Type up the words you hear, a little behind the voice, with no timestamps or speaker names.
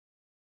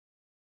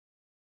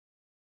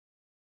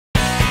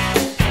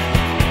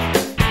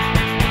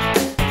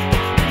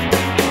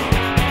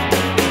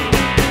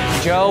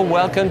Joe.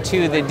 Welcome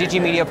to the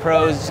Digimedia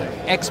Pros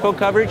Expo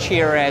coverage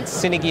here at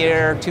Cine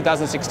Gear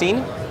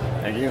 2016.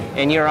 Thank you.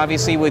 And you're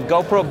obviously with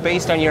GoPro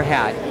based on your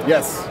hat.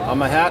 Yes, on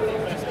my hat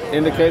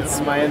indicates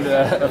my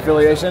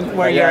affiliation.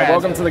 Where you're at.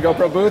 Welcome to the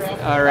GoPro booth.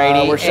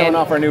 Alrighty. We're showing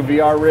off our new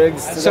VR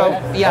rigs today. So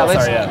yeah,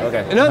 let's. Sorry, yeah,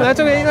 okay. No, that's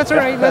okay. That's all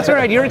right. That's all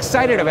right. You're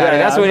excited about it.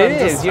 That's what it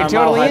is. You're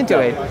totally into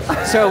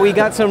it. So we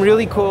got some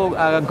really cool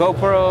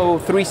GoPro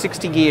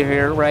 360 gear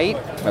here, right?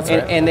 That's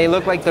right. And they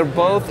look like they're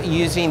both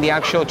using the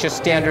actual just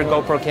standard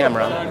GoPro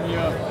camera.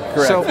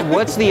 Correct. So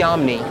what's the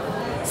Omni?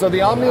 So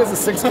the Omni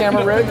is a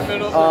 6-camera rig.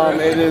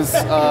 It is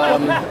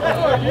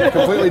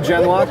completely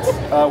gen-locked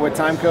with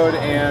timecode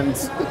and,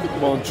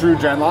 well, true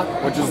gen-lock,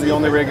 which is the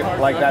only rig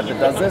like that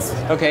does this.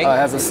 Okay. It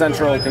has a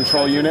central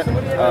control unit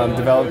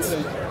developed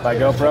by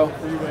GoPro.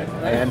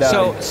 And,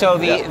 so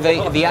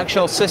the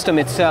actual system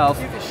itself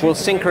will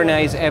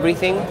synchronize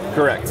everything?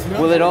 Correct.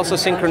 Will it also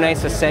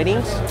synchronize the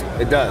settings?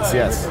 It does,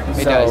 yes.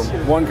 It does.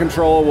 One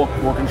control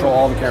will control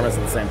all the cameras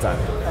at the same time.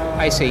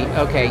 I see,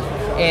 okay.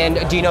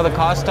 And do you know the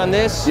cost on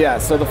this? Yeah,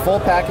 so the full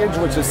package,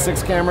 which is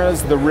 6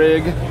 cameras, the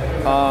rig,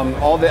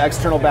 all the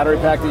external battery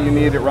pack that you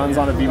need, it runs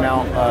on a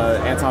V-mount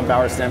Anton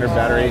Bauer standard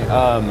battery,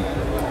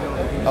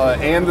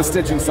 and the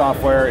stitching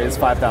software is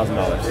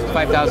 $5,000.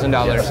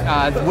 $5,000.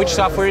 Yes. Which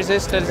software is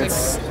this?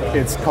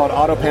 It's called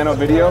AutoPano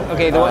Video.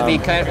 Okay, the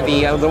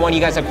one you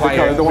guys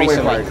acquired the one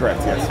recently. we acquired,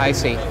 correct, yes. I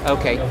see,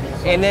 okay.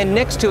 And then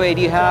next to it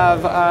you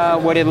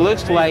have what it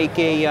looks like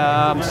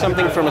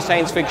something from a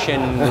science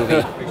fiction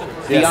movie.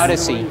 The Yes.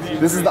 Odyssey.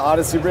 This is the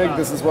Odyssey rig.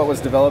 This is what was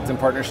developed in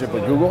partnership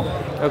with Google.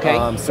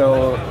 Okay.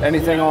 So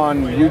anything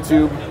on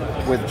YouTube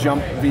with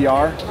Jump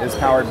VR is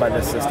powered by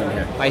this system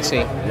here. I see.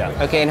 Yeah.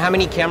 Okay, and how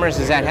many cameras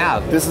does that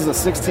have? This is a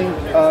 16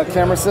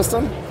 camera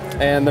system.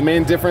 And the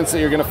main difference that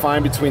you're going to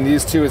find between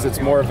these two is it's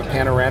more of a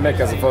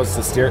panoramic as opposed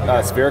to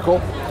spherical.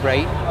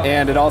 Right.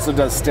 And it also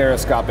does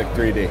stereoscopic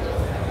 3D.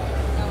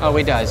 Oh,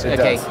 it does. It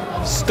okay.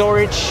 does.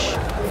 Storage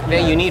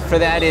that you need for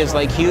that is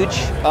like huge?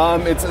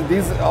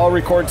 These all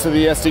record to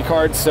the SD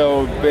card,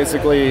 so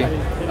basically...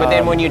 But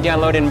then when you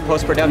download it in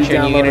post-production,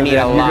 you're going to need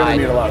a lot. You're going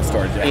to need a lot of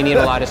storage, yeah. You need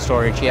a lot of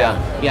storage,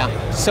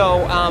 yeah.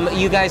 So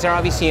you guys are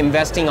obviously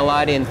investing a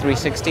lot in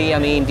 360. I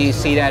mean, do you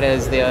see that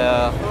as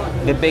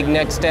the big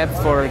next step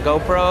for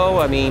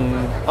GoPro? I mean,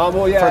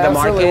 well, yeah, for the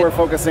absolutely. market? We're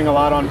focusing a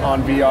lot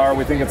on VR.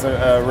 We think it's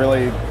a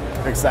really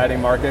exciting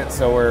market,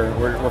 so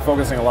we're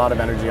focusing a lot of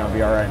energy on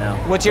VR right now.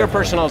 What's your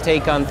personal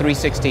take on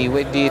 360?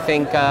 Do you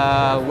think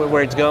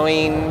where it's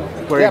going,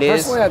 where it is? Yeah,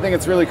 personally, I think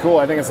it's really cool.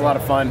 I think it's a lot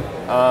of fun.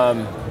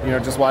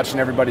 Just watching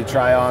everybody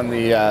try on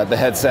the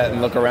headset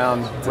and look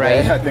around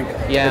today, right. I think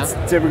it's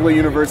typically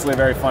universally a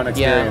very fun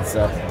experience.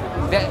 Yeah. So.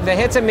 The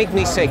headset makes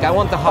me sick. I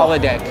want the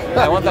holodeck.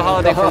 I want the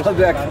holodeck.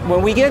 Holodeck.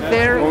 When we get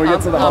there, when we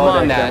get to the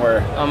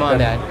holodeck, I'm on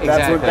that.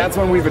 Exactly. That's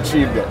when we've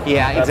achieved it.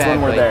 Yeah, that's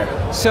exactly. when we're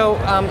there. So,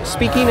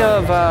 speaking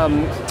of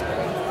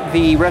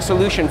the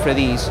resolution for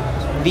these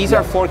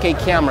are 4K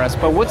cameras,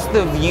 but what's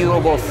the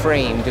viewable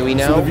frame? Do we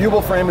know? So the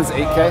viewable frame is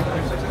 8K.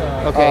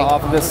 Okay.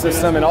 Off of this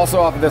system, and also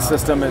off of this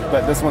system,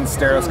 but this one's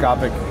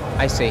stereoscopic.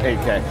 I see.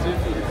 8K.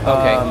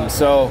 Okay.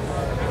 So,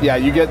 yeah,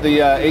 you get the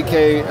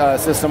 8K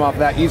system off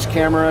that. Each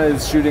camera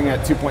is shooting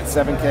at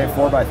 2.7K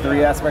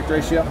 4:3 aspect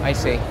ratio. I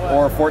see.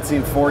 Or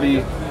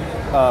 1440,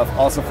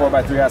 also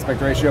 4:3 aspect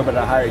ratio, but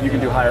you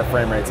can do higher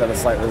frame rates at a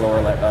slightly lower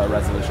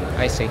resolution.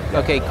 I see.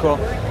 Okay, cool.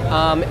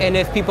 And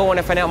if people want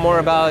to find out more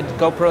about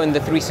GoPro and the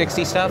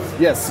 360 stuff?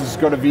 Yes,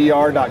 just go to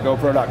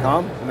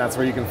vr.gopro.com, and that's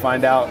where you can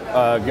find out,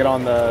 get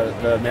on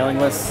the mailing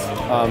list.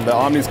 The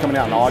Omni's coming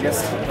out in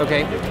August.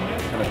 Okay.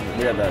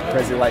 We had that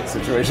crazy light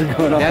situation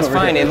going on. That's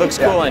fine. Here. It looks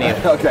cool on you.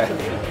 Okay.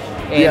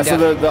 And, yeah,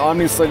 so the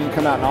Omni's slated to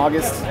come out in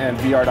August, and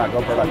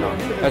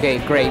vr.gopro.com. Okay,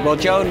 great. Well,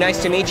 Joe,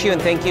 nice to meet you,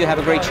 and thank you. Have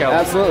a great show.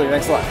 Absolutely.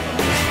 Thanks a lot.